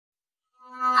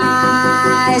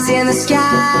eyes in the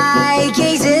sky,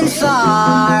 gazing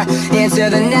far into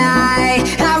the night.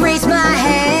 I raise my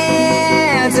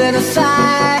hand to the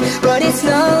fire, but it's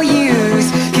no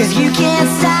use, 'cause you can't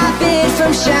stop it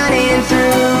from shining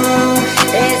through.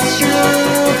 It's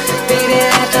true, baby,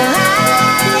 let the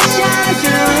light shine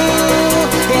through.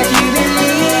 If you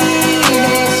believe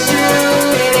it's true,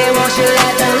 baby, won't you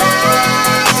let the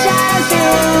light shine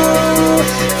through?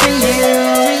 For you,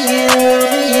 for you,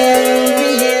 for you,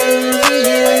 for you, for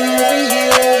you, for you,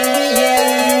 for you,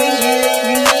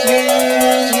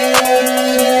 for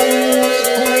you,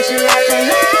 won't you let the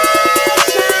light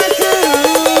shine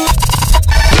through?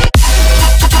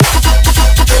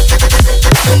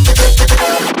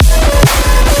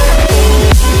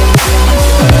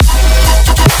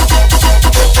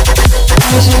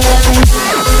 Won't you let the light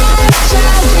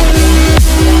shine through?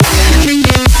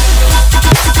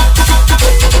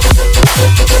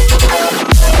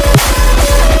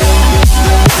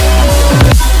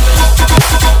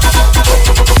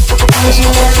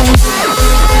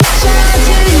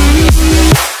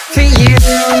 For you, for you,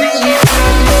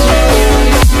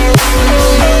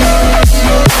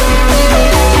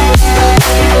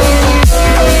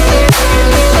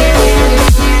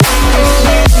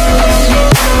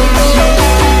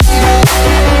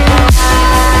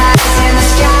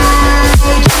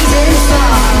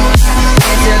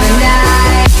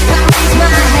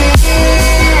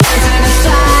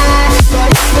 you,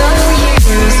 for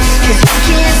you,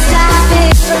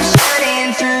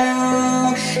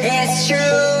 for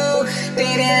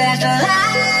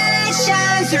you,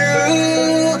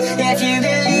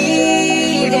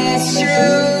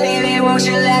 won't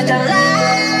you let the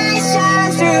light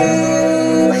shine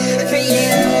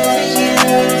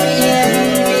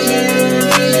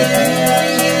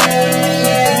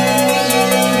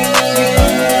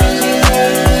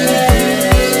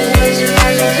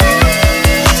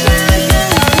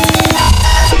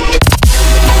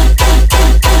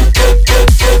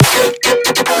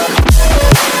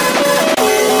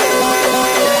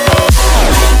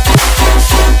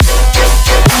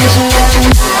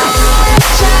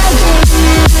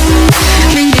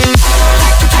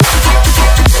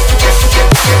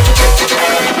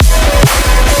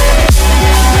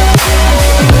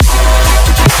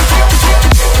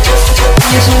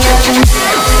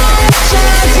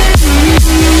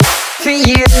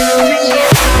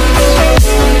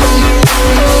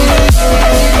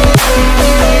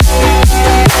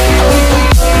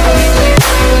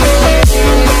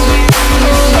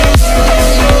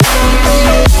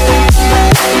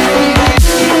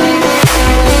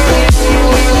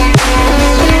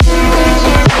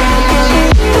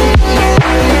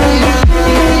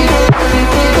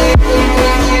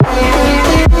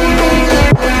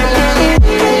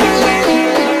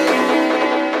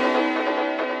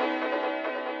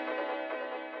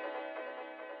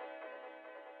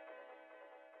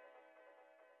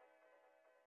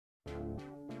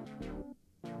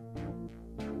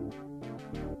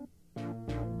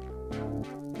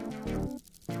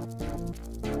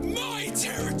My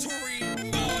territory,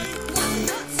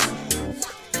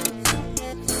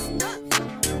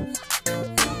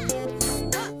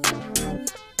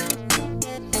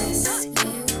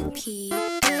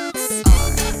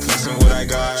 Flexing what I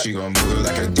got, she gon' move it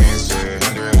like a dancer.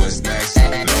 Wondering what's next,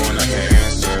 knowing I can't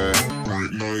answer. Right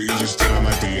now you just think I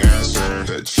might be answer.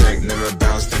 The check never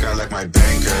bounced, think I like my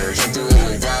banker. She do it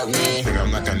without me, think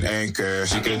I'm like an anchor.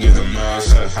 She could give the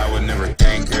most, I would never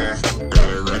thank her. Got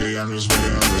it ready, I'm just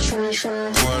waiting on the transfer.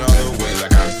 Going all the way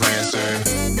like I'm Francer.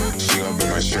 She gon' break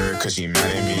my shirt cause she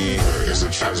mad at me. It's a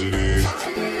tragedy.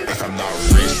 If I'm not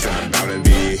rich, then I'm about to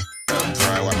be.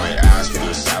 Pride on my ass for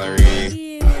your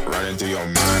salary. Running through your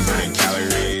mind, burning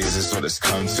calories. This is what it's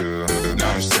come to.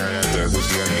 Now I'm staring at the hoops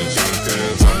you got me jumped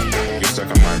through. You're stuck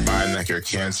on my mind like you're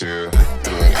cancer.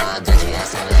 Doing all that you have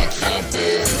something I can't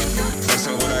do.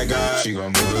 Flexing what I got, she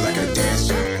gon' move it like a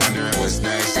dancer. Wondering what's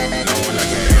next, knowing I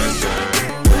can't answer.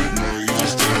 Right now you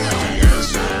just think I can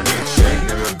answer. Get check,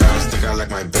 never bounce, think I like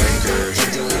my banker. She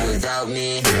do it without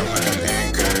me, think I'm like an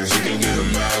anchor. She can give the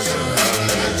most, I'll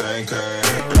never thank her.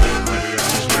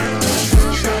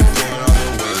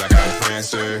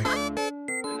 Answer.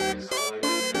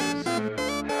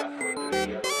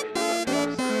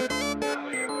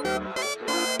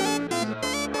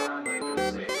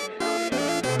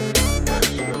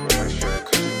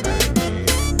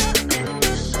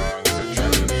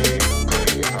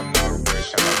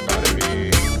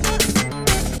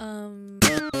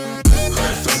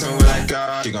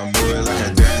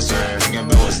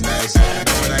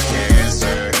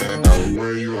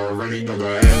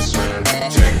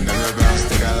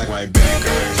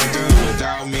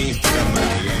 without me, think I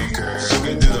might be anchored. She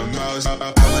could do the most, I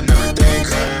would never think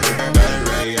her. Better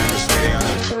ready, I'm just waiting on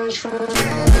the push.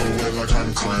 Live like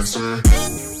I'm cleanser.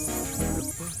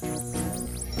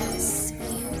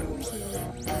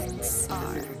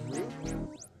 SUPXR.